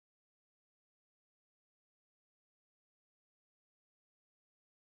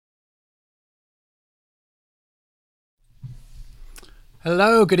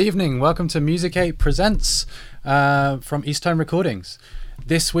Hello, good evening. Welcome to Music 8 Presents from East Tone Recordings.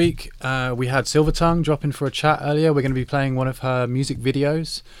 This week we had Silvertongue drop in for a chat earlier. We're going to be playing one of her music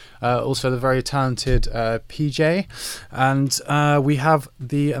videos. Also the very talented PJ. And we have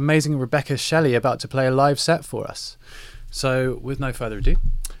the amazing Rebecca Shelley about to play a live set for us. So with no further ado,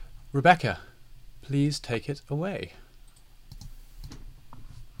 Rebecca, please take it away.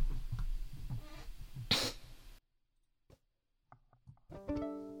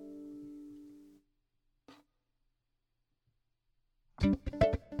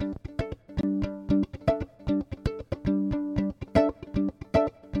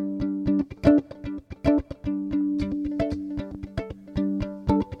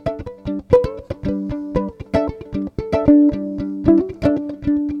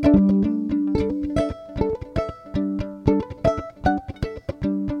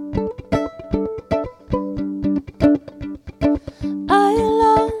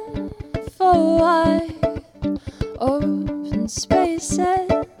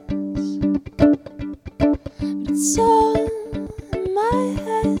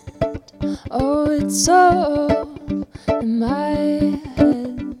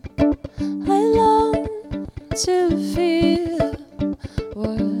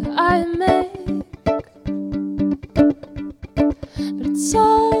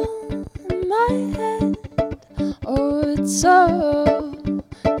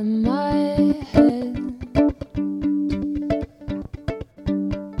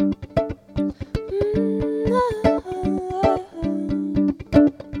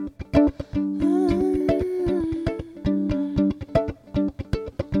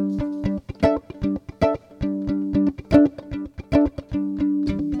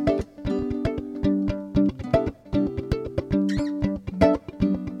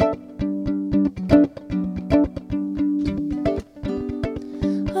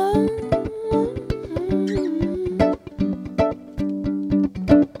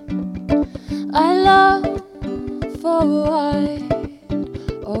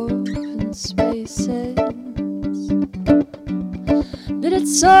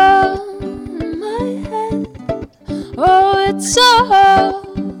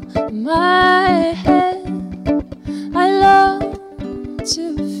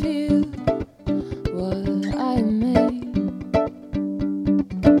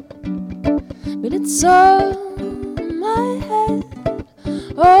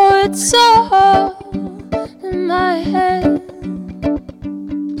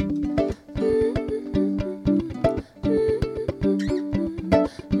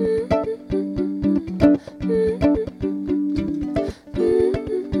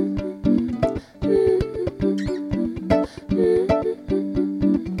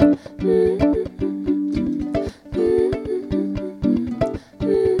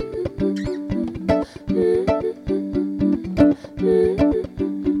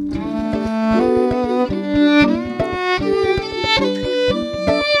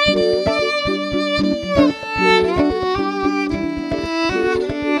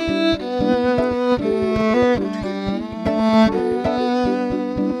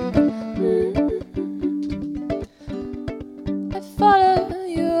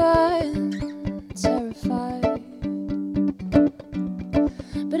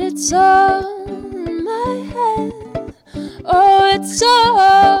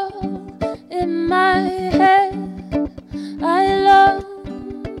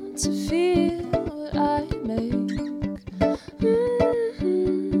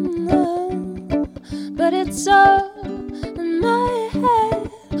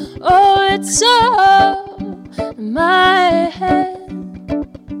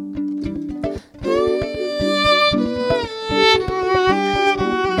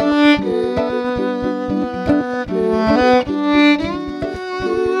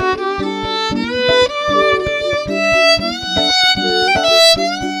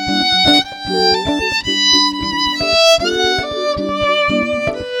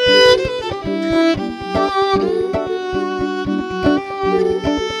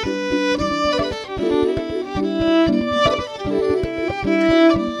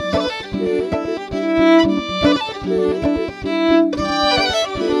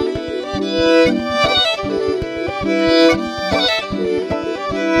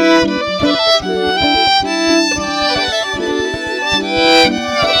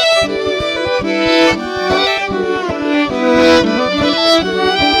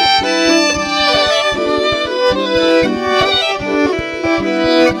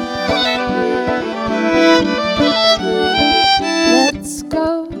 Let's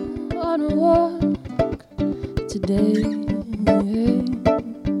go on a walk today.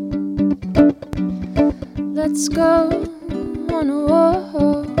 Let's go on a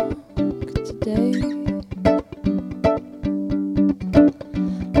walk today.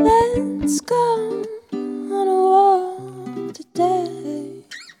 Let's go on a walk today.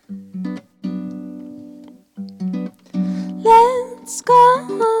 Let's go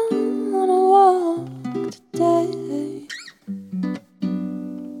on a walk today.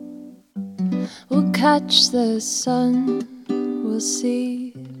 We'll catch the sun, we'll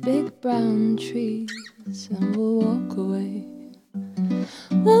see big brown trees, and we'll walk away.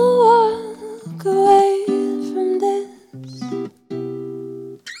 We'll walk away from this.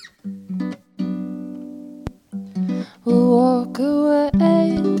 We'll walk away.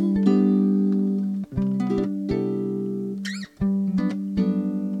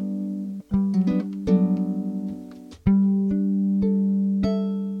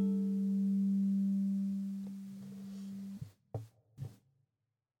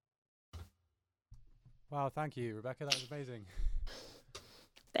 Wow, thank you, Rebecca. That was amazing.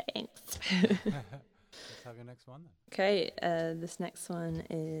 Thanks. Let's have your next one then. Okay, this next one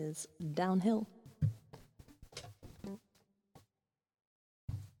is Downhill.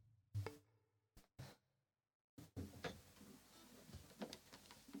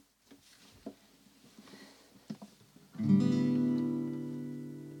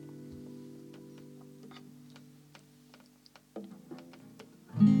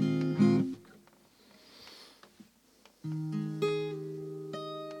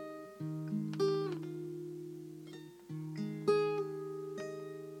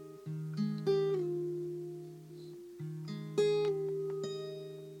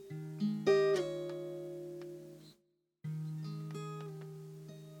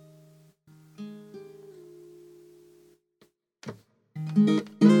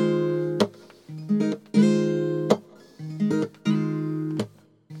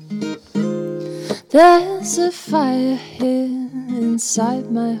 There's a fire here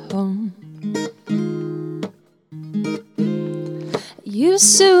inside my home. It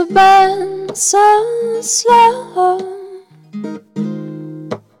used to burn so slow,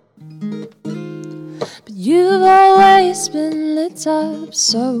 but you've always been lit up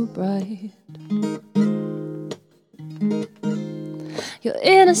so bright. Your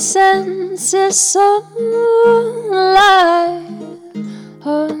innocence is so alive.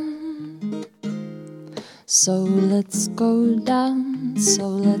 So let's go down, so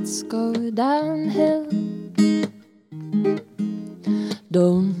let's go downhill.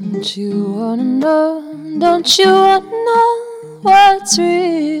 Don't you wanna know, don't you wanna know what's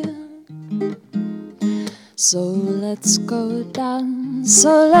real? So let's go down,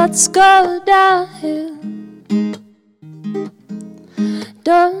 so let's go downhill.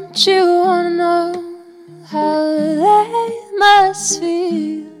 Don't you wanna know how they must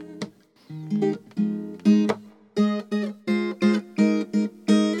feel?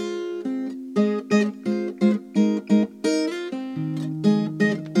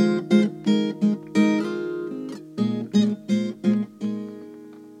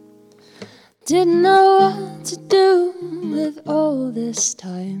 Didn't know what to do with all this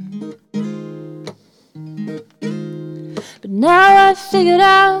time, but now I figured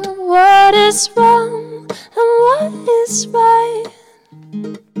out what is wrong and what is right.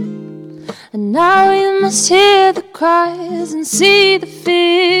 And now we must hear the cries and see the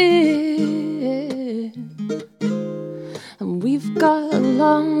fear. And we've got a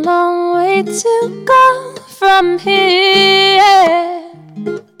long, long way to go from here.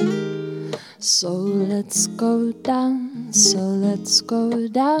 So let's go down, so let's go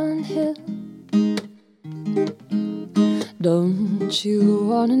downhill. Don't you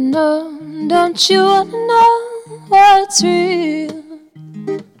wanna know, don't you wanna know what's real?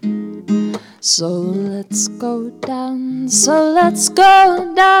 So let's go down, so let's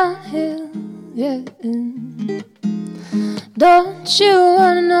go downhill, yeah. Don't you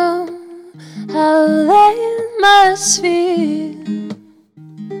wanna know how they must feel?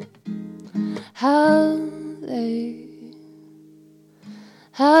 How they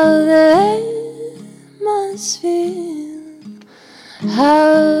must feel,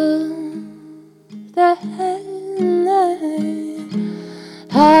 how they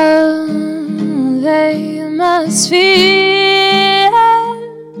must feel,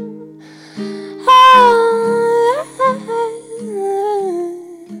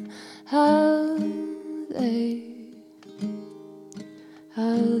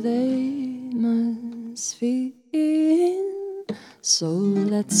 how they must feel. So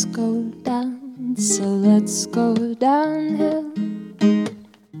let's go down, so let's go downhill.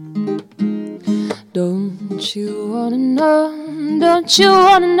 Don't you wanna know, don't you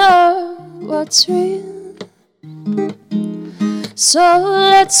wanna know what's real? So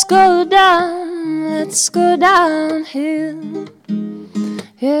let's go downhill.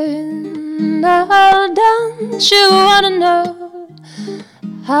 And now don't you wanna know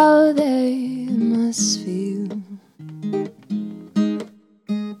how they must feel?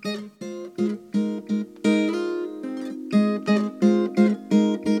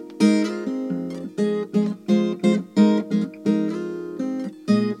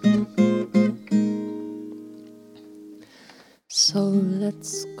 So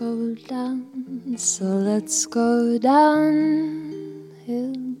let's go downhill. So let's go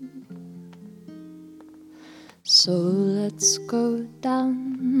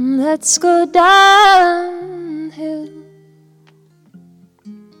downhill.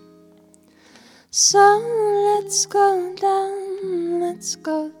 So let's go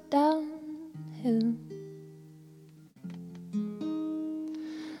downhill.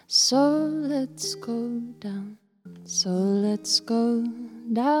 So let's go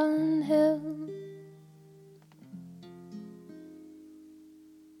downhill.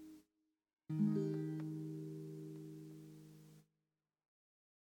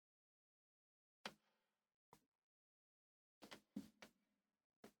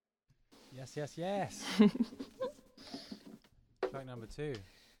 Yes. Track number 2.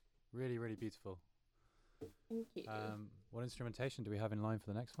 Really, really beautiful. Thank you. What instrumentation do we have in line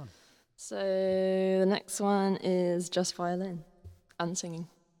for the next one? So the next one is just violin and singing.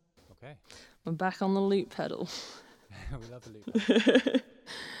 Okay. We're back on the loop pedal. We love the loop.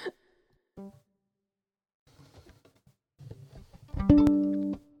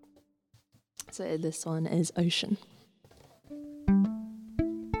 So this one is Ocean.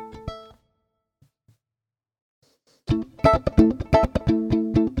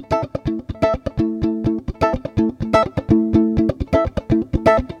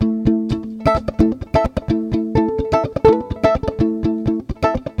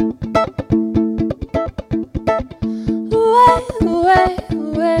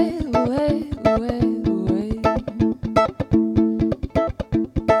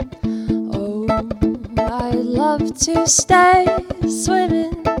 To stay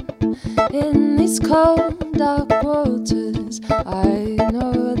swimming in these cold dark waters. I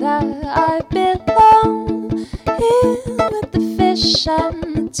know that I belong here with the fish and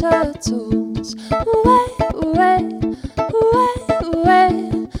the turtles. Away.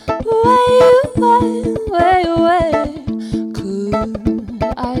 Could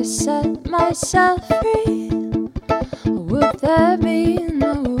I set myself free? Or would there be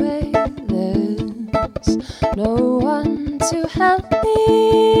no way? There's no one to help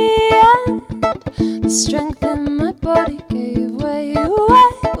me, and the strength in my body gave way. Away.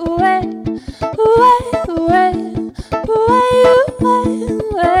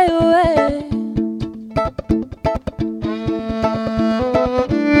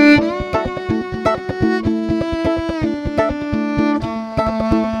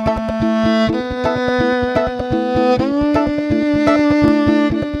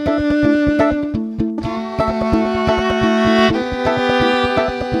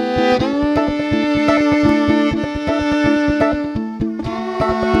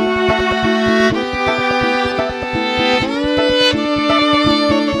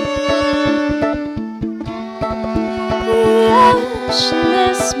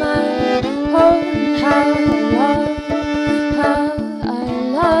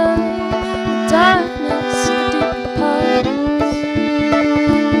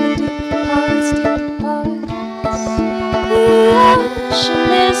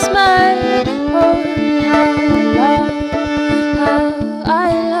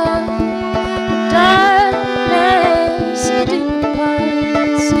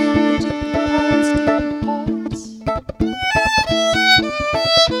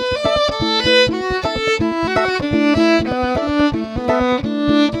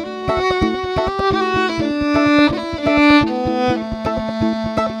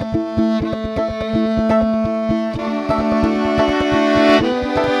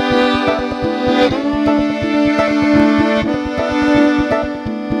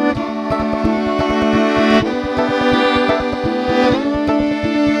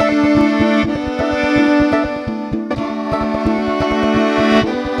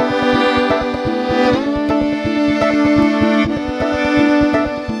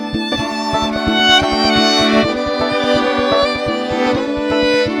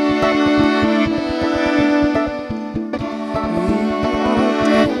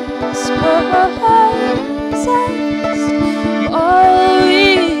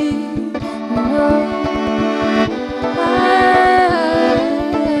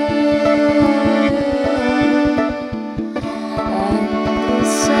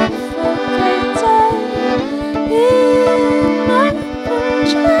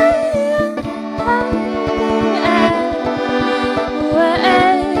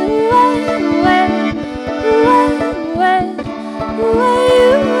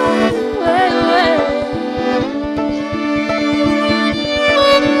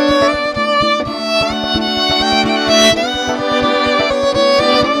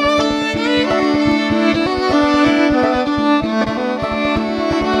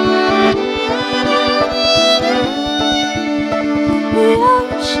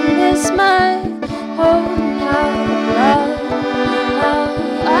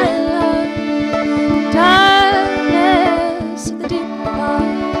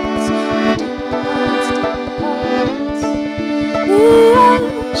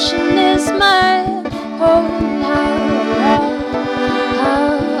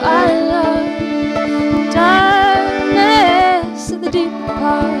 deeper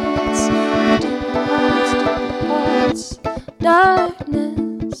parts,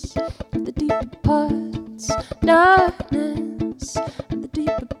 darkness, the deeper parts, darkness, the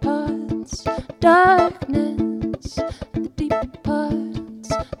deeper parts, darkness, the deeper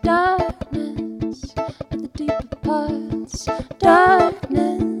parts, darkness, the deeper parts,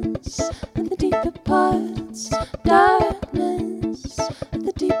 darkness, the deeper parts, darkness,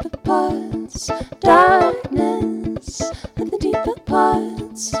 the deeper parts, darkness, the deeper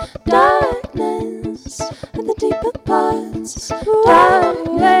parts, darkness, the deeper parts,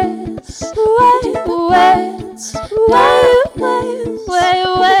 darkness,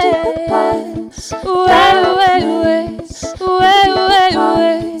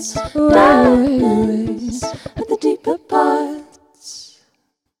 the deeper parts.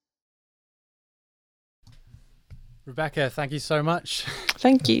 Rebecca, thank you so much.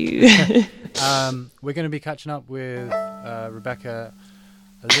 Thank you. We're going to be catching up with Rebecca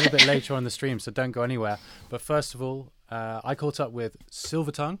a little bit later on the stream, so don't go anywhere. But first of all, I caught up with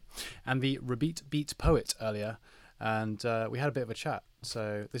Silvertongue and the Rebeat Beat Poet earlier, and we had a bit of a chat.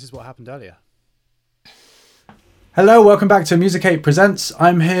 So this is what happened earlier. Hello, welcome back to Music 8 Presents.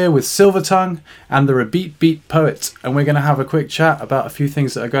 I'm here with Silvertongue and the Rebeat Beat Poet, and we're going to have a quick chat about a few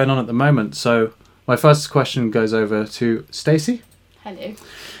things that are going on at the moment. So my first question goes over to Stacey.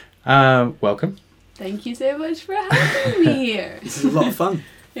 Hello. Welcome. Thank you so much for having me here. This is a lot of fun.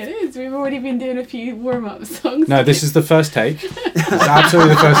 It is. We've already been doing a few warm-up songs. No, this is the first take. It's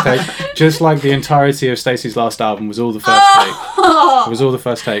absolutely the first take. Just like the entirety of Stacey's last album was all the first take. It was all the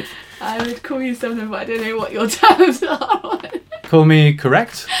first take. I would call you something, but I don't know what your terms are. Call me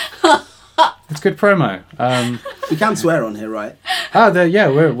correct. It's good promo. We can swear on here, right?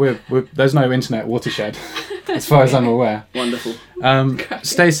 We're there's no internet watershed, as far as I'm aware. Wonderful.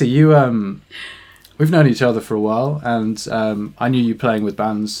 Stacey, we've known each other for a while, and I knew you playing with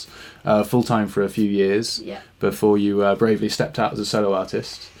bands full time for a few years before you bravely stepped out as a solo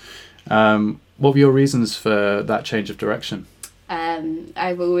artist. What were your reasons for that change of direction?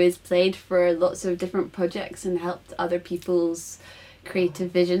 I've always played for lots of different projects and helped other people's creative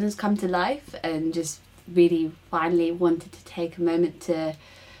visions come to life, and just really finally wanted to take a moment to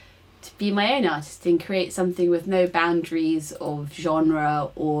be my own artist and create something with no boundaries of genre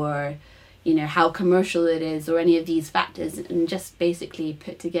or, you know, how commercial it is or any of these factors, and just basically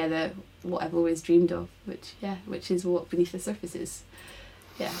put together what I've always dreamed of, which is what Beneath the Surface is.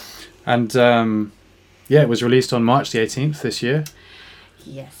 Yeah. And it was released on March the 18th this year.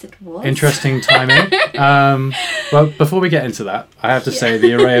 Yes, it was. Interesting timing. Well, before we get into that, I have to say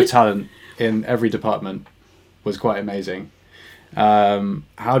the array of talent in every department was quite amazing.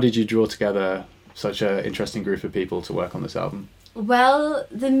 How did you draw together such an interesting group of people to work on this album? Well,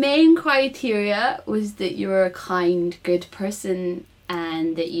 the main criteria was that you're a kind, good person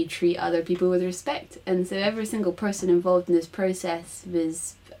and that you treat other people with respect. And so every single person involved in this process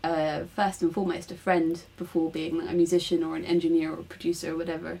was first and foremost a friend before being like a musician or an engineer or a producer or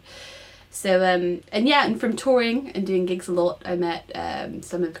whatever. So and from touring and doing gigs a lot, I met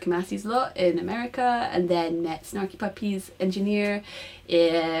some of Kamasi's a lot in America, and then met Snarky Puppy's engineer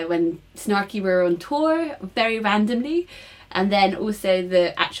when Snarky were on tour very randomly. And then also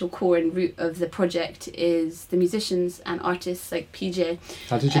the actual core and root of the project is the musicians and artists like PJ.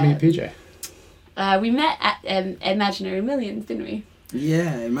 How did you meet PJ? We met at Imaginary Millions, didn't we?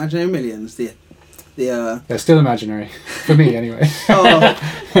 Yeah, Imaginary Millions. They're still imaginary for me, anyway.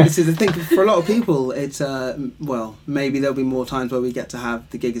 This is the thing for a lot of people. It's maybe there'll be more times where we get to have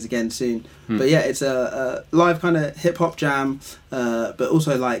the gigs again soon. But yeah, it's a live kind of hip hop jam, but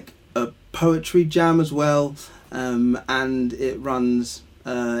also like a poetry jam as well. And it runs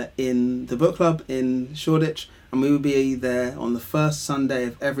in the book club in Shoreditch, and we will be there on the first Sunday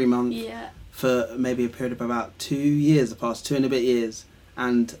of every month for maybe a period of about 2 years, the past 2 and a bit years.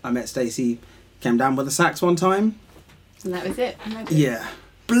 And I met Stacey, came down with a sax one time, and that was it. Yeah,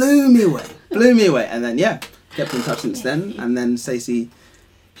 blew me away. And then kept in touch since then. And then Stacey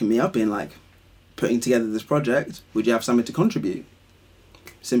hit me up being like, putting together this project, would you have something to contribute?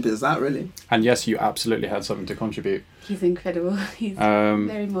 Simple as that, really. And yes, you absolutely had something to contribute. He's incredible. He's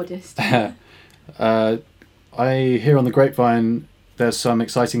very modest. I hear on the grapevine there's some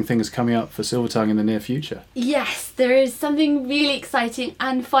exciting things coming up for Silvertongue in the near future. Yes, there is something really exciting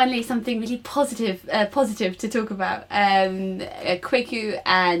and finally something really positive to talk about. Kweku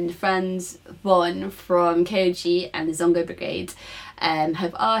and Franz Von from KOG and the Zongo Brigade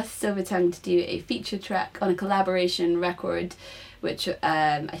have asked Silvertongue to do a feature track on a collaboration record, which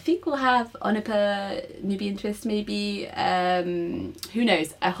I think will have Onupa, Nubian Twist maybe, who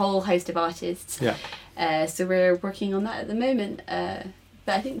knows, a whole host of artists. Yeah. So we're working on that at the moment.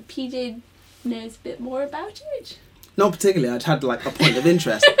 But I think PJ knows a bit more about it. Not particularly. I'd had like a point of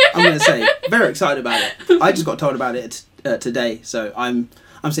interest. I'm going to say very excited about it. I just got told about it today, so I'm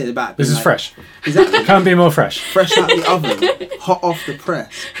sitting in the back. This is like, fresh. Exactly. Can't be more fresh. Fresh out the oven, hot off the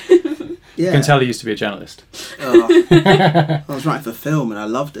press. Yeah. You can tell he used to be a journalist. I was writing for film and I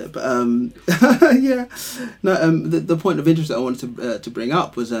loved it, but yeah. No, the point of interest that I wanted to bring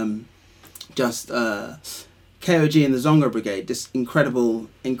up was just KOG and the Zongo Brigade, this incredible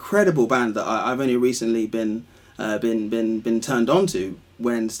band that I've only recently been turned on to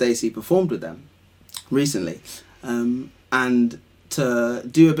when Stacey performed with them recently, and to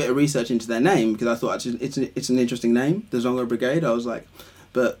do a bit of research into their name, because I thought it's an interesting name, the Zongo Brigade. I was like,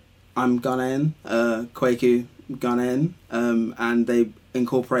 but I'm Ghanaian, Kwaku Ghanaian, and they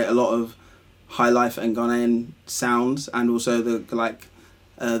incorporate a lot of high life and Ghanaian sounds, and also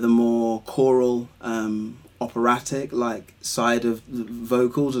the more choral, operatic like side of the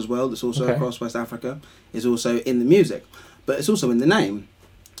vocals as well. That's also across West Africa, is also in the music, but it's also in the name.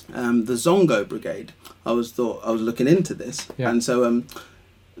 The Zongo Brigade. I was looking into this, and so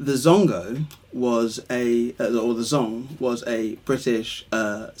the Zongo was the Zong was a British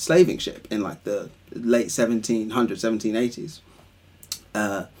slaving ship in like the late 1780s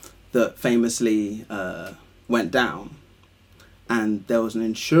that famously went down, and there was an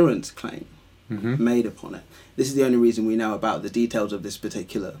insurance claim made upon it. This is the only reason we know about the details of this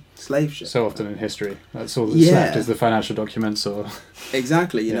particular slave ship. So often in history, that's all that's left is the financial documents, or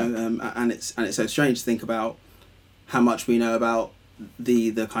exactly, you know, and it's so strange to think about how much we know about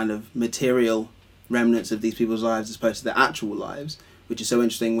the kind of material remnants of these people's lives as opposed to their actual lives, which is so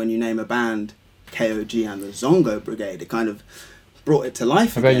interesting when you name a band KOG and the Zongo Brigade. It kind of brought it to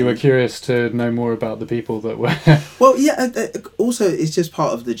life. I bet you were curious to know more about the people that were. Well, yeah. Also, it's just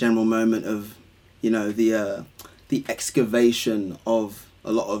part of the general moment of, you know, the excavation of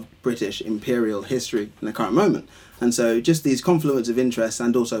a lot of British imperial history in the current moment, and so just these confluence of interests,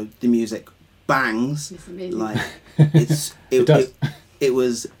 and also the music bangs. It's amazing. Like It it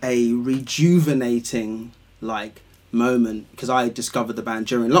was a rejuvenating like moment, because I discovered the band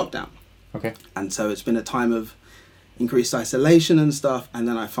during lockdown. Okay. And so it's been a time of increased isolation and stuff, and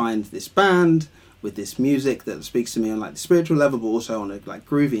then I find this band with this music that speaks to me on like the spiritual level, but also on a like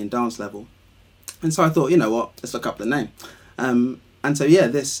groovy and dance level. And so I thought, you know what, let's look up the name. And so yeah,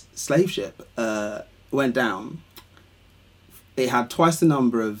 this slave ship went down. It had twice the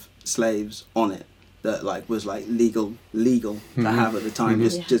number of slaves on it that like was like legal to have at the time.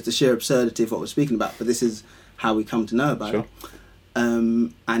 Just the sheer absurdity of what we're speaking about. But this is how we come to know about it.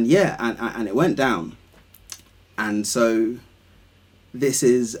 And it went down. And so this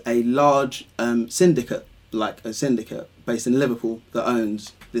is a large syndicate, like a syndicate based in Liverpool that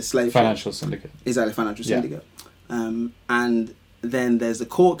owns this slave financial ship. Syndicate. Exactly, financial syndicate. And then there's a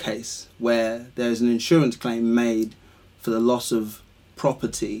court case where there's an insurance claim made for the loss of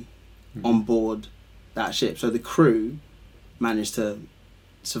property on board that ship. So the crew managed to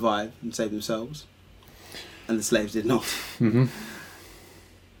survive and save themselves, and the slaves did not.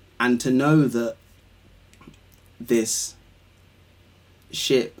 And to know that this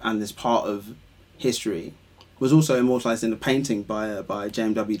ship and this part of history was also immortalised in a painting by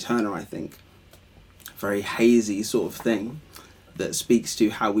James W. Turner, I think. Very hazy sort of thing that speaks to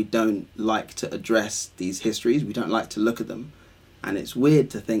how we don't like to address these histories. We don't like to look at them. And it's weird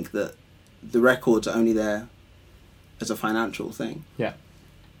to think that the records are only there as a financial thing. Yeah.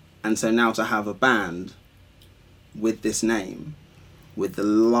 And so now to have a band with this name, with the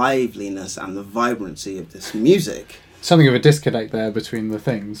liveliness and the vibrancy of this music. Something of a disconnect there between the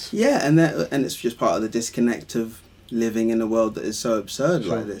things. Yeah, and it's just part of the disconnect of living in a world that is so absurd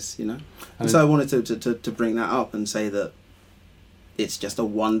like this, you know. And so I wanted to bring that up and say that it's just a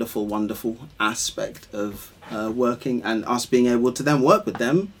wonderful, wonderful aspect of working, and us being able to then work with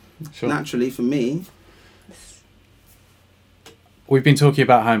them naturally for me. We've been talking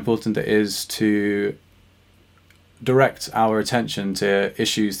about how important it is to direct our attention to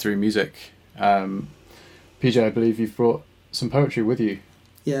issues through music. PJ, I believe you've brought some poetry with you.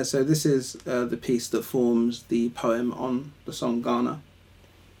 Yeah, so this is the piece that forms the poem on the song Ghana.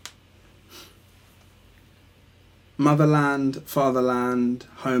 Motherland, fatherland,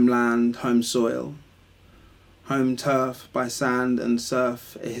 homeland, home soil, home turf by sand and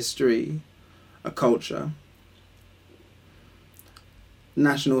surf, a history, a culture.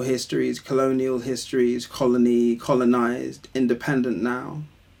 National histories, colonial histories, colony, colonized, independent now.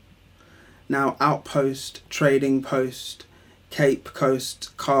 Now outpost, trading post, Cape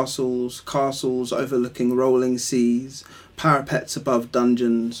Coast, castles overlooking rolling seas, parapets above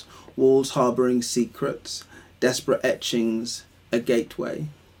dungeons, walls harbouring secrets, desperate etchings, a gateway,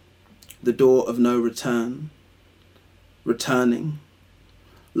 the door of no return, returning,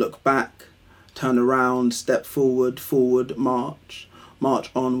 look back, turn around, step forward, forward, march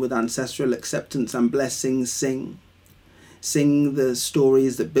on with ancestral acceptance and blessings, sing the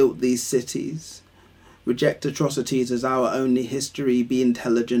stories that built these cities, reject atrocities as our only history, be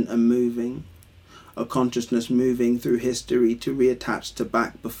intelligent and moving, a consciousness moving through history to reattach to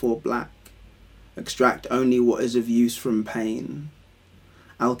back before black, extract only what is of use from pain,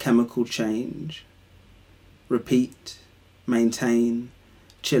 alchemical change, repeat, maintain,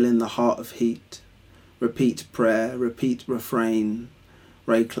 chill in the heart of heat, repeat prayer, repeat refrain,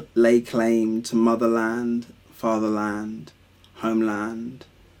 lay claim to motherland, fatherland, homeland,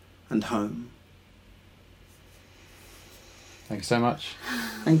 and home. Thank you so much.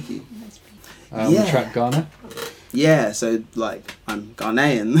 Thank you. The track Ghana. Yeah, so like I'm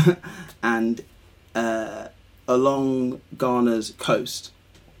Ghanaian, and along Ghana's coast,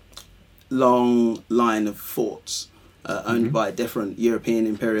 long line of forts owned by different European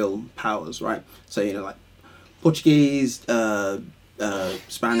imperial powers, right? So like Portuguese,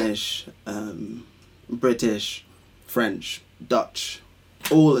 Spanish, British, French, Dutch,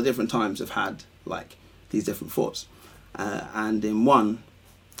 all at different times have had like these different forts, and in one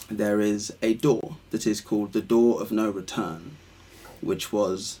there is a door that is called the Door of No Return, which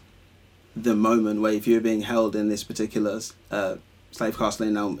was the moment where if you were being held in this particular slave castle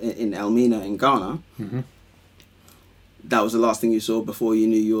in Elmina in Ghana, that was the last thing you saw before you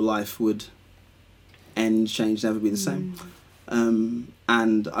knew your life would end, change, never be the same.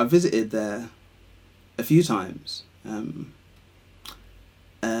 And I visited there a few times. I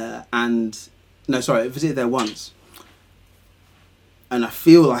visited there once. And I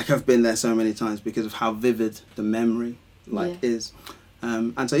feel like I've been there so many times because of how vivid the memory is.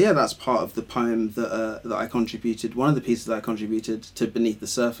 And so that's part of the poem that I contributed. One of the pieces that I contributed to Beneath the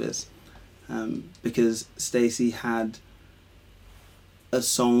Surface, because Stacey had a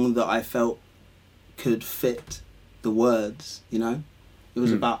song that I felt could fit the words. It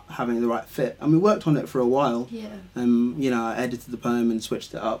was about having the right fit, and we worked on it for a while. I edited the poem and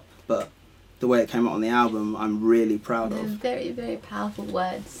switched it up, but the way it came out on the album, I'm really proud of. Very, very powerful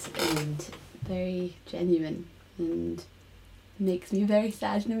words and very genuine, and makes me very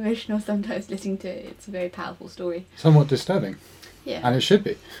sad and emotional sometimes listening to it. It's a very powerful story. Somewhat disturbing. Yeah. And it should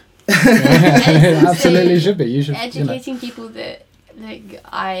be. It absolutely should be. You should educating people that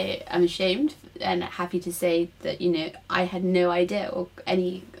I am ashamed and happy to say that I had no idea or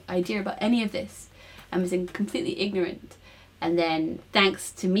any idea about any of this and was completely ignorant. And then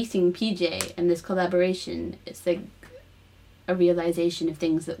thanks to meeting PJ and this collaboration, it's like a realization of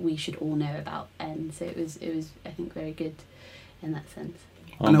things that we should all know about. And so it was I think very good in that sense.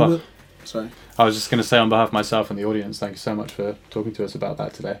 Sorry. I was just going to say on behalf of myself and the audience, thank you so much for talking to us about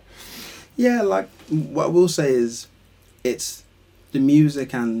that today. Yeah, like what I will say is it's the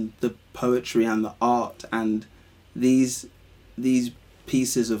music and the poetry and the art and these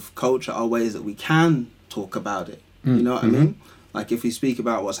pieces of culture are ways that we can talk about it. You know what I mean? Like if we speak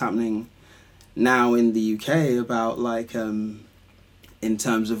about what's happening now in the UK about in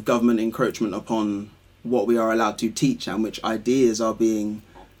terms of government encroachment upon what we are allowed to teach and which ideas are being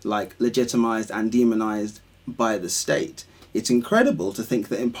legitimized and demonized by the state. It's incredible to think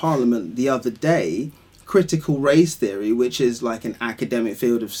that in Parliament the other day, critical race theory, which is an academic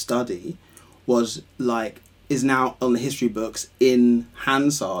field of study, is now on the history books in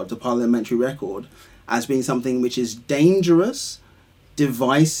Hansard, the parliamentary record, as being something which is dangerous,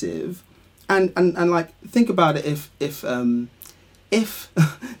 divisive, and think about it if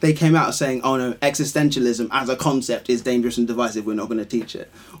they came out saying, oh no, existentialism as a concept is dangerous and divisive, we're not going to teach it,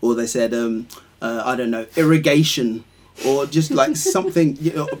 or they said I don't know, irrigation, or just something,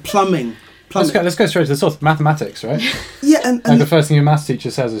 plumbing. Let's go straight to the source. Mathematics, right? Yeah, and the first thing your maths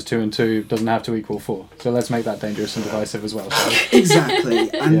teacher says is 2 and 2 doesn't have to equal 4. So let's make that dangerous and divisive as well.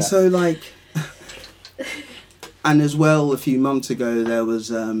 Exactly, and so and as well, a few months ago, there was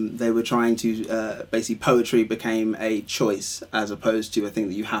they were trying to basically poetry became a choice as opposed to a thing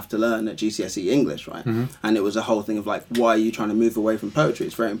that you have to learn at GCSE English, right? And it was a whole thing of why are you trying to move away from poetry?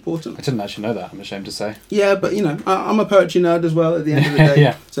 It's very important. I didn't actually know that. I'm ashamed to say. Yeah, but I'm a poetry nerd as well. At the end of the day,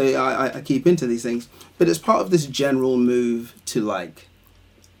 yeah. So I keep into these things, but it's part of this general move to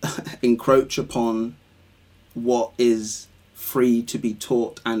encroach upon what is free to be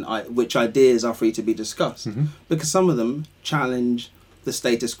taught and which ideas are free to be discussed, because some of them challenge the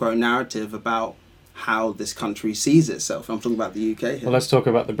status quo narrative about how this country sees itself. I'm talking about the UK here. Well, let's talk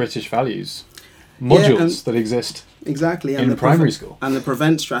about the British values. modules that exist exactly in primary school. And the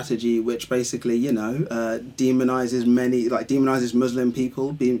prevent strategy, which basically, you know, demonizes Muslim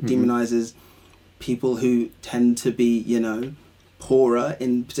people, demonizes people who tend to be, you know, poorer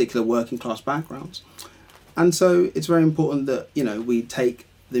in particular working class backgrounds. And so it's very important that, you know, we take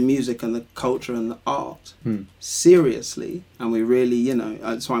the music and the culture and the art seriously, and we really, you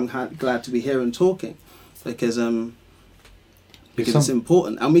know, so I'm glad to be here and talking, because it's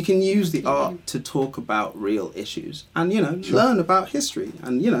important, and we can use the art to talk about real issues and, you know, learn about history,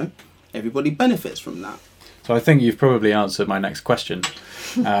 and, you know, everybody benefits from that. So I think you've probably answered my next question,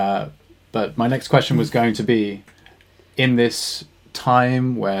 but my next question was going to be, in this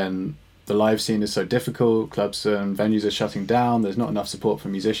time when the live scene is so difficult, clubs and venues are shutting down, there's not enough support for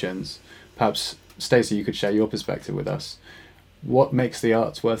musicians, perhaps Stacey, you could share your perspective with us. What makes the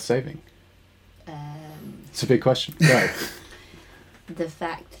arts worth saving? It's a big question. Go ahead. The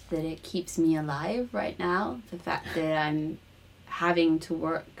fact that it keeps me alive right now, the fact that I'm having to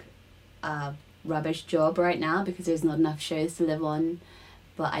work a rubbish job right now because there's not enough shows to live on,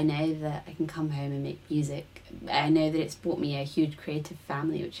 but I know that I can come home and make music. I know that it's brought me a huge creative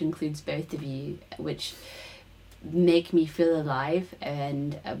family, which includes both of you, which make me feel alive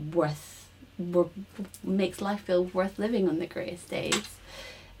and makes life feel worth living on the greatest days.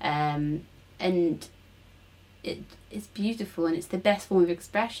 And it's beautiful, and it's the best form of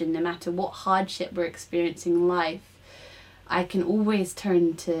expression. No matter what hardship we're experiencing in life, I can always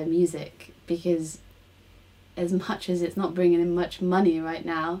turn to music, because as much as it's not bringing in much money right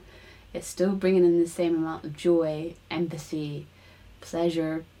now, it's still bringing in the same amount of joy, empathy,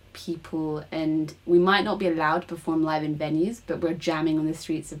 pleasure, people. And we might not be allowed to perform live in venues, but we're jamming on the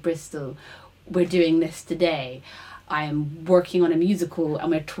streets of Bristol. We're doing this today. I am working on a musical and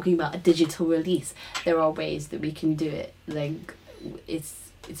we're talking about a digital release. There are ways that we can do it. Like,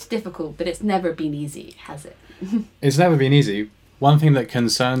 it's difficult, but it's never been easy, has it? It's never been easy. One thing that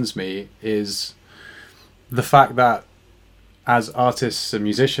concerns me is the fact that as artists and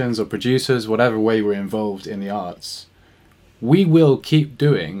musicians or producers, whatever way we're involved in the arts, we will keep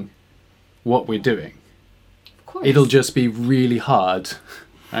doing what we're doing. Of course. It'll just be really hard,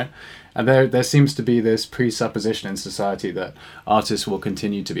 right? And there seems to be this presupposition in society that artists will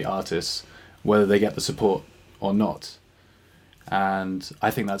continue to be artists, whether they get the support or not. And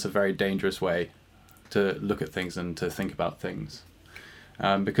I think that's a very dangerous way to look at things and to think about things.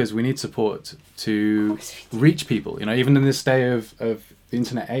 Because we need support to reach people. You know, even in this day of the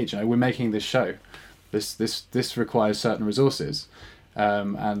internet age, you know, we're making this show. This requires certain resources,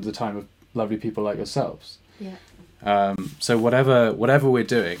 and the time of lovely people like yourselves. Yeah. So whatever we're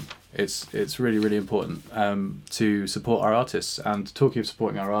doing, it's really, really important to support our artists. And talking of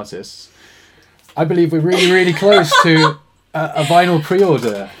supporting our artists, I believe we're really, really close to a vinyl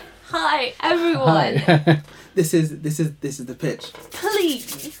pre-order. Hi everyone. Hi. This is the pitch.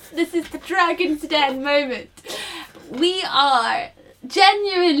 Please, this is the Dragon's Den moment. We are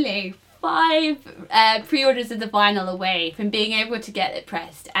genuinely 5 pre-orders of the vinyl away from being able to get it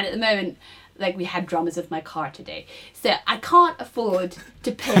pressed, and at the moment, like, we had dramas with my car today, so I can't afford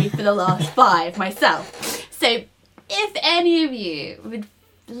to pay for the last 5 myself. So if any of you would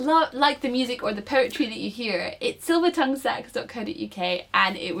like the music or the poetry that you hear, it's silvertonguesax.co.uk,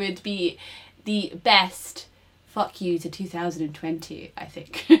 and it would be the best fuck you to 2020, I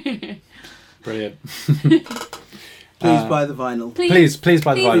think. Brilliant. Please buy the vinyl. Please buy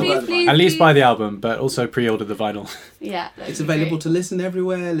the vinyl. Please, At least buy the album, but also pre-order the vinyl. Yeah. It's available to listen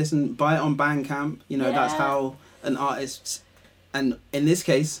everywhere. Buy it on Bandcamp. You know, that's Yeah. how an artist, and in this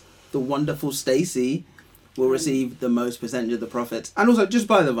case, the wonderful Stacey, will receive the most percentage of the profits. And also, just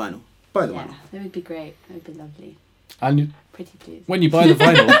buy the vinyl. Buy the vinyl. That would be great. That would be lovely. And Pretty please. when you buy the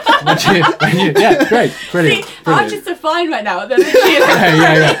vinyl, yeah, great, brilliant. See, brilliant. artists are fine right now. They're literally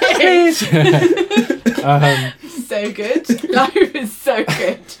Yeah. so good. Life is so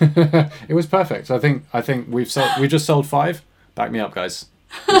good. It was perfect. I think we just sold 5. Back me up, guys.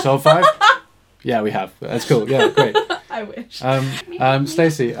 We sold 5. Yeah, we have. That's cool. Yeah, great. I wish.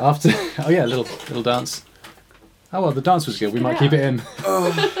 Stacey, after little dance. Oh well, the dance was good. We might keep it in.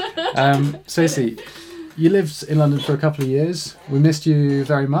 Stacey, you lived in London for a couple of years. We missed you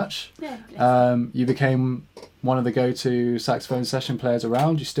very much. Yeah. You became one of the go-to saxophone session players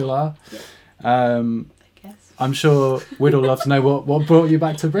around. You still are. I guess. I'm sure we'd all love to know what brought you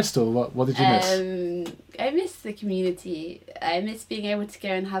back to Bristol. What did you miss? I miss the community. I miss being able to go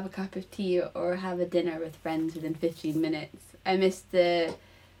and have a cup of tea or have a dinner with friends within 15 minutes. I miss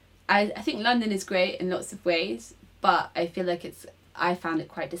I think London is great in lots of ways, but I feel like I found it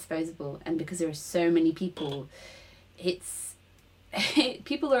quite disposable, and because there are so many people,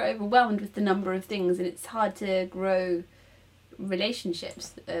 people are overwhelmed with the number of things, and it's hard to grow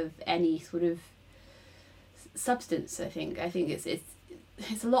relationships of any sort of substance. I think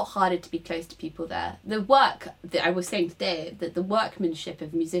it's a lot harder to be close to people there. The work that I was saying today, that the workmanship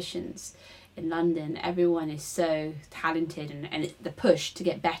of musicians in London, everyone is so talented, and the push to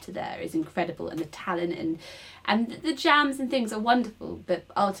get better there is incredible, and the talent and the jams and things are wonderful, but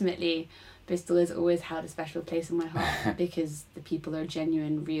ultimately Bristol has always held a special place in my heart because the people are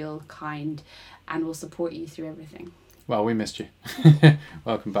genuine, real, kind, and will support you through everything. Well, we missed you.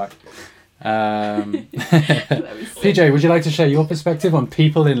 Welcome back. PJ, would you like to share your perspective on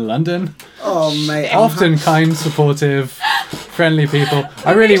people in London? Oh, mate. Often kind, supportive, friendly people.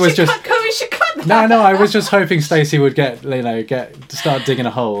 I really was just... No, I was just hoping Stacey would get to start digging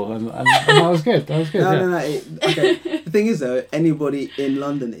a hole, and that was good. That was good. No. Okay. The thing is, though, anybody in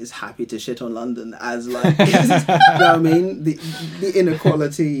London is happy to shit on London as like, you know what I mean? The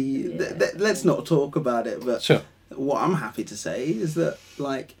inequality. Let's not talk about it. But sure. What I'm happy to say is that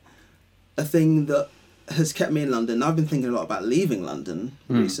like a thing that has kept me in London. I've been thinking a lot about leaving London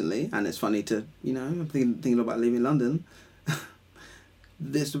recently, and it's funny to I'm thinking about leaving London.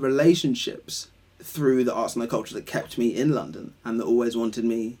 There's relationships through the arts and the culture that kept me in London, and that always wanted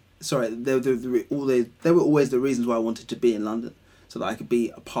me. Sorry, they were always the reasons why I wanted to be in London, so that I could be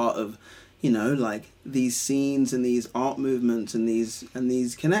a part of, like these scenes and these art movements and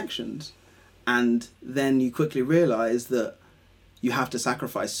these connections. And then you quickly realise that you have to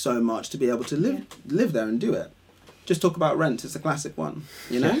sacrifice so much to be able to live there and do it. Just talk about rent. It's a classic one,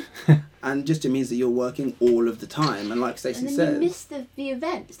 and just it means that you're working all of the time. And like Stacey said, you miss the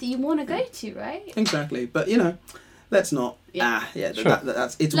events that you want to go to, right? Exactly. But let's not. Sure.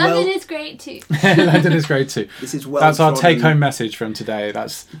 That's it's London is great too. London is great too. This is well. That's our take-home message from today.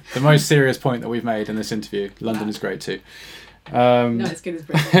 That's the most serious point that we've made in this interview. London is great too. Not as good as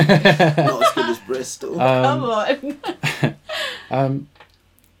Bristol. Not as good as Bristol. Come on.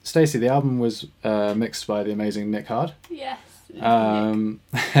 Stacey, the album was mixed by the amazing Nick Hard. Yes.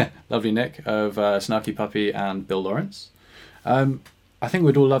 Lovely Nick of Snarky Puppy and Bill Lawrence. I think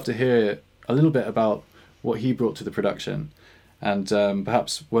we'd all love to hear a little bit about what he brought to the production, and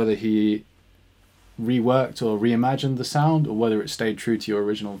perhaps whether he reworked or reimagined the sound, or whether it stayed true to your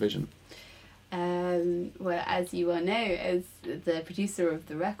original vision. Well, as you all know, as the producer of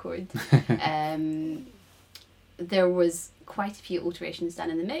the record, there was quite a few alterations done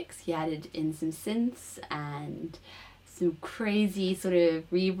in the mix. He added in some synths and some crazy sort of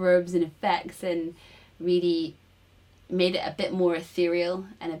reverbs and effects, and really made it a bit more ethereal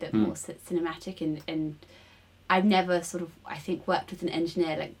and a bit more cinematic. And I've never sort of, I think, worked with an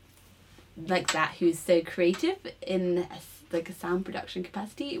engineer like that who's so creative in a sound production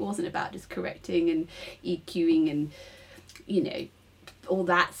capacity. It wasn't about just correcting and EQing and all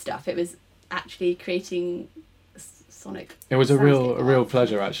that stuff. It was actually creating sonic. It was a real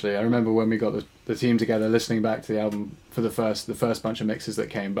pleasure, actually. I remember when we got the team together, listening back to the album for the first bunch of mixes that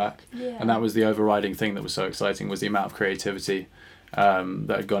came back, and that was the overriding thing that was so exciting, was the amount of creativity that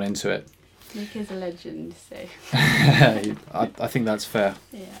had gone into it. Nick is a legend, so I think that's fair.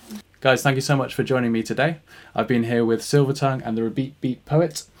 Yeah. Guys, thank you so much for joining me today. I've been here with Silvertongue and the Beat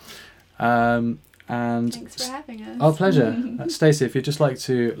Poet. And thanks for having us. Our pleasure. Stacey, if you'd just like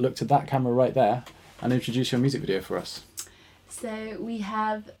to look to that camera right there and introduce your music video for us. So we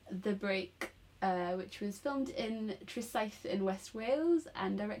have The Break, which was filmed in Tressaith in West Wales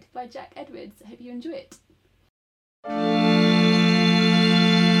and directed by Jack Edwards. I hope you enjoy it.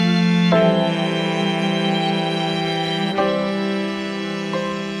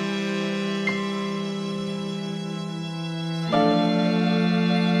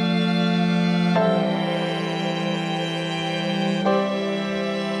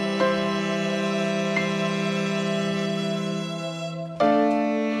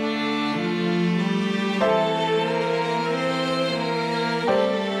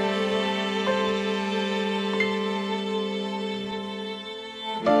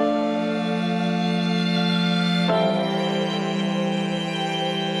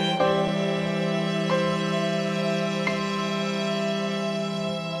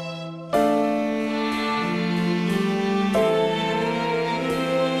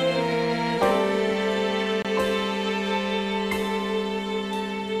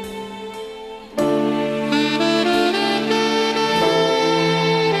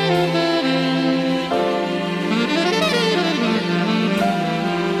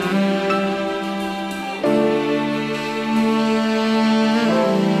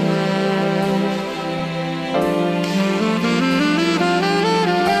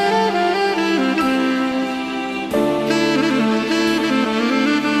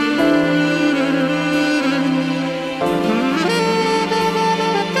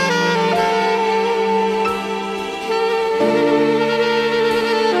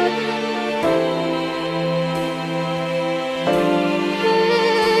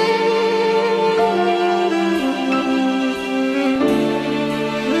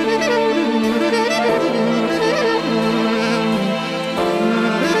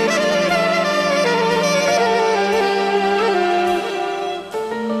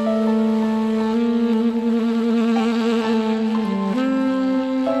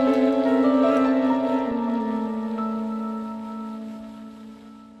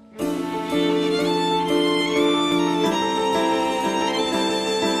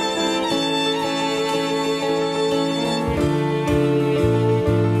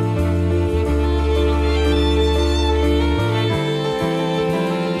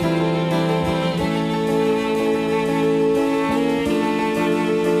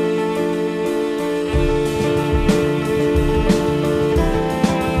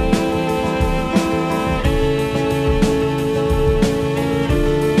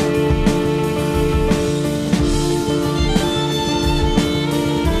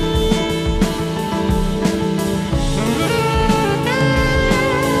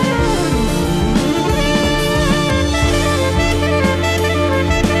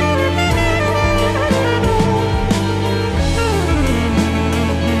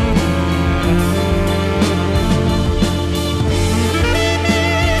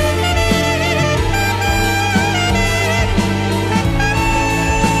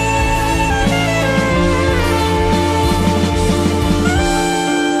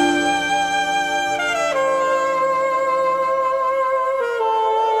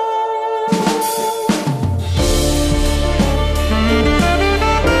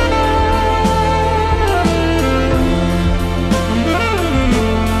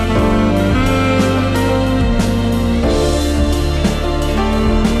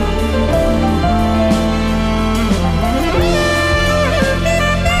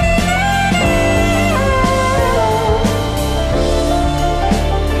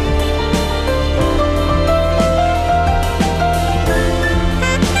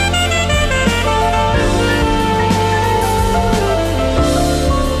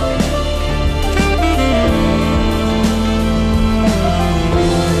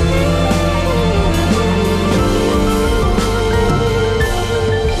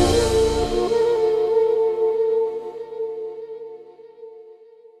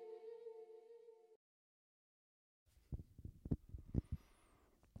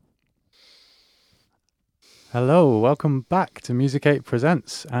 Hello, welcome back to Music 8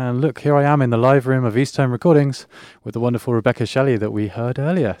 Presents. And look, here I am in the live room of East Tone Recordings with the wonderful Rebecca Shelley that we heard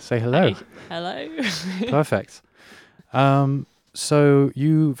earlier. Say hello. Hi. Hello. Perfect. So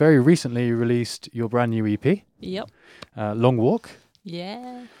you very recently released your brand new EP, Yep. Long Walk.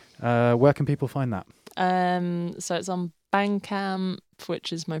 Yeah. Where can people find that? So it's on Bandcamp,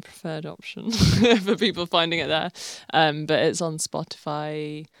 which is my preferred option for people finding it there. But it's on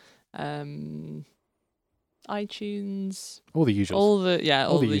Spotify, iTunes, All the usuals. all the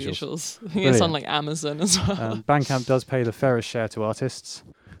usuals. usuals. I think it's on Brilliant. like Amazon as well. Bandcamp does pay the fairest share to artists.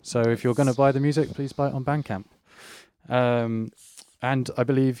 So if you're going to buy the music, please buy it on Bandcamp. And I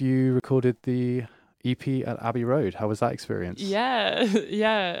believe you recorded the EP at Abbey Road. How was that experience? Yeah,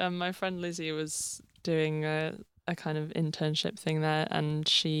 yeah. My friend Lizzie was doing a kind of internship thing there, and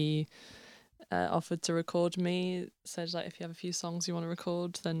she offered to record me. Said like, if you have a few songs you want to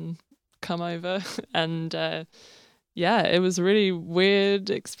record, then come over. And yeah, it was a really weird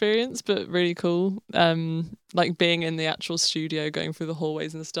experience, but really cool. Like being in the actual studio, going through the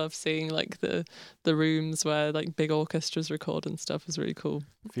hallways and stuff, seeing like the rooms where like big orchestras record and stuff was really cool.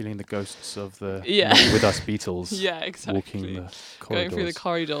 Feeling the ghosts of the Yeah. With Us Beatles. Yeah, exactly. Walking the corridors. Going through the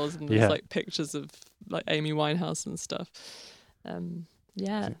corridors, and Yeah. there's like pictures of like Amy Winehouse and stuff.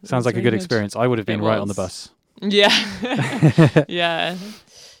 Yeah. it Sounds was like a really good experience. I would have been It right on the was. bus. Yeah. Yeah.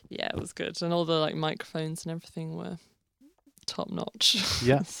 Yeah, it was good. And all the like microphones and everything were top notch.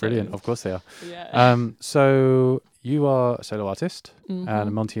 Yeah, So, brilliant. Of course they are. Yeah. So you are a solo artist and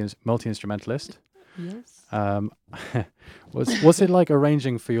a Mhm. multi-instrumentalist. Yes. What's it like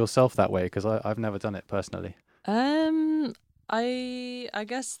arranging for yourself that way? Because I've never done it personally. I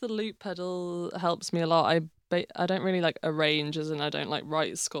guess the loop pedal helps me a lot. I don't really like arrange, as in I don't like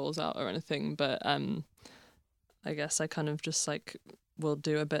write scores out or anything, but I guess I kind of just like will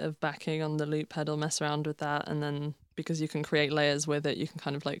do a bit of backing on the loop pedal, mess around with that, and then because you can create layers with it, you can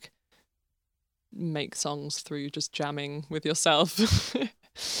kind of like make songs through just jamming with yourself.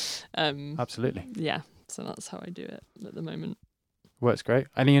 Absolutely. Yeah, so that's how I do it at the moment. Works great.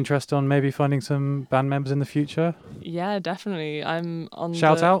 Any interest on maybe finding some band members in the future? Yeah, definitely. I'm on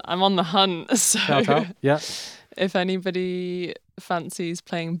Shout out. I'm on the hunt. So Shout out. Yeah. if anybody fancies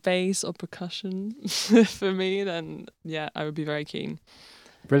playing bass or percussion for me, then yeah, I would be very keen.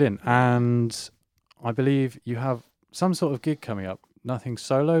 Brilliant. And I believe you have some sort of gig coming up. Nothing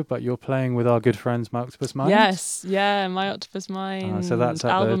solo, but you're playing with our good friends, My Octopus Mind. Yes, yeah, My Octopus Mind so that's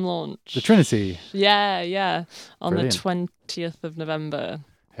at album launch. The Trinity. Yeah, on Brilliant. the 20th of November.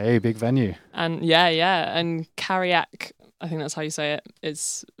 Hey, big venue. And yeah, and Carriac, I think that's how you say it,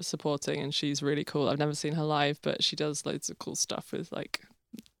 is supporting, and she's really cool. I've never seen her live, but she does loads of cool stuff with like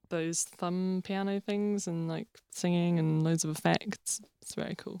those thumb piano things and like singing and loads of effects. It's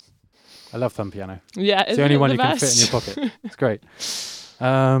very cool. I love thumb piano. Yeah, It's the only one you can fit in your pocket. It's great.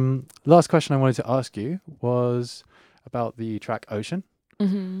 Last question I wanted to ask you was about the track Ocean.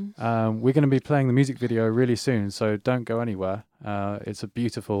 Mm-hmm. We're going to be playing the music video really soon, so don't go anywhere. It's a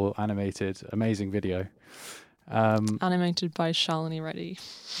beautiful, animated, amazing video. Animated by Shalini Reddy.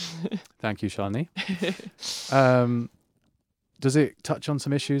 Thank you, Shalini. Does it touch on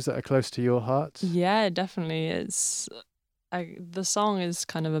some issues that are close to your heart? Yeah, definitely. The song is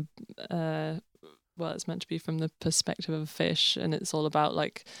kind of it's meant to be from the perspective of a fish, and it's all about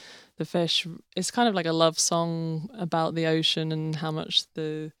like the fish. It's kind of like a love song about the ocean and how much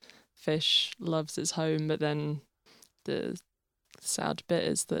the fish loves its home, but then the sad bit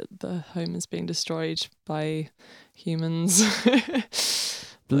is that the home is being destroyed by humans.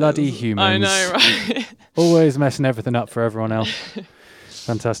 Bloody humans. I know, right? Always messing everything up for everyone else.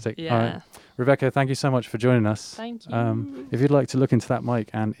 Fantastic. Yeah. All right. Rebecca, thank you so much for joining us. Thank you. If you'd like to look into that mic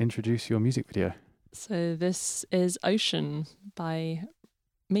and introduce your music video. So this is Ocean by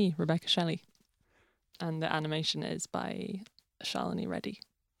me, Rebecca Shelley. And the animation is by Shalini Reddy.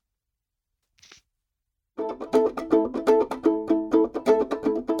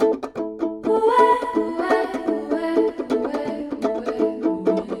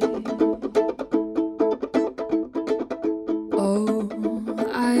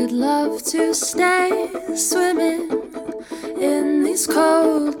 I'd love to stay swimming in these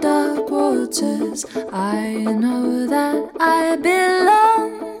cold, dark waters. I know that I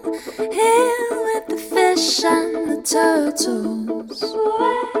belong here with the fish and the turtles.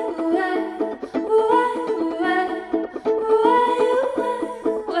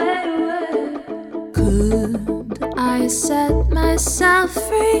 Could I set myself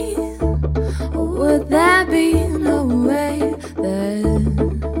free? Or would there be no way?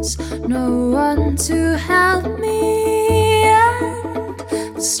 There's no one to help me, and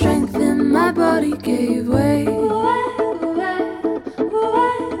the strength in my body gave way.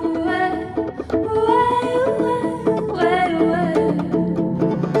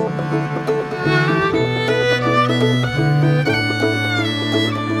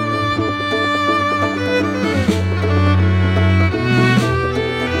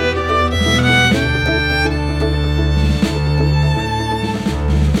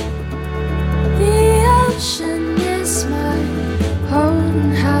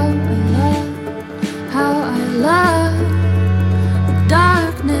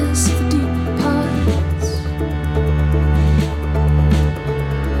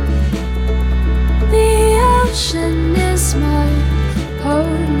 is my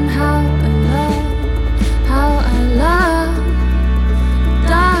home. How I love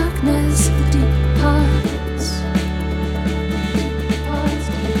darkness, the deep parts.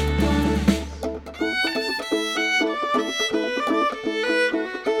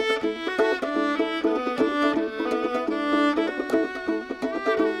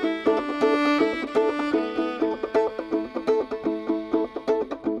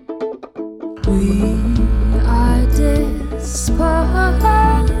 We are dispossessed,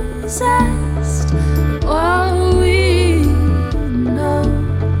 all we know.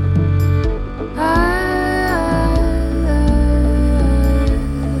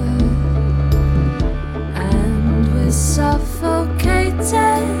 And we're suffocated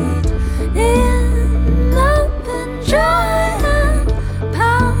in open, dry and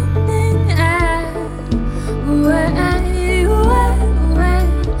pounding air. Away, away, away,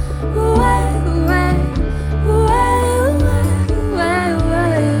 away, away, away, away,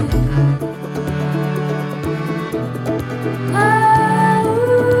 away,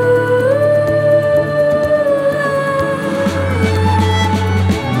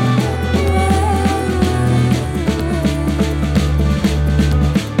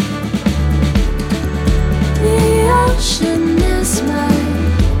 The ocean is my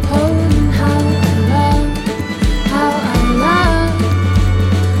home. How I love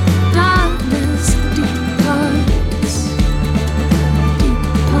darkness, deep parts, deep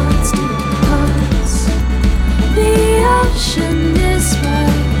parts, deep parts. The ocean is my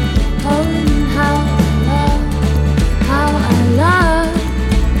home. How I love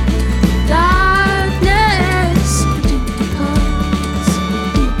darkness, deep parts,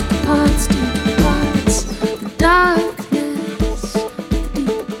 deep parts, deep parts. The darkness, the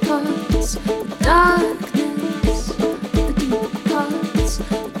deep parts, the darkness, the deep parts,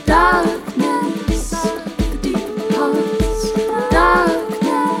 the darkness, the deep parts, the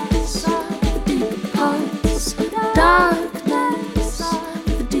darkness, the deep parts, the darkness,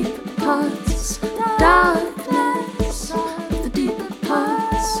 the deep parts, the darkness, the deep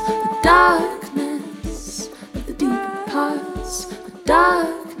parts, the darkness, the deep parts, the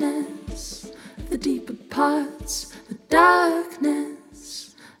darkness, the deeper parts.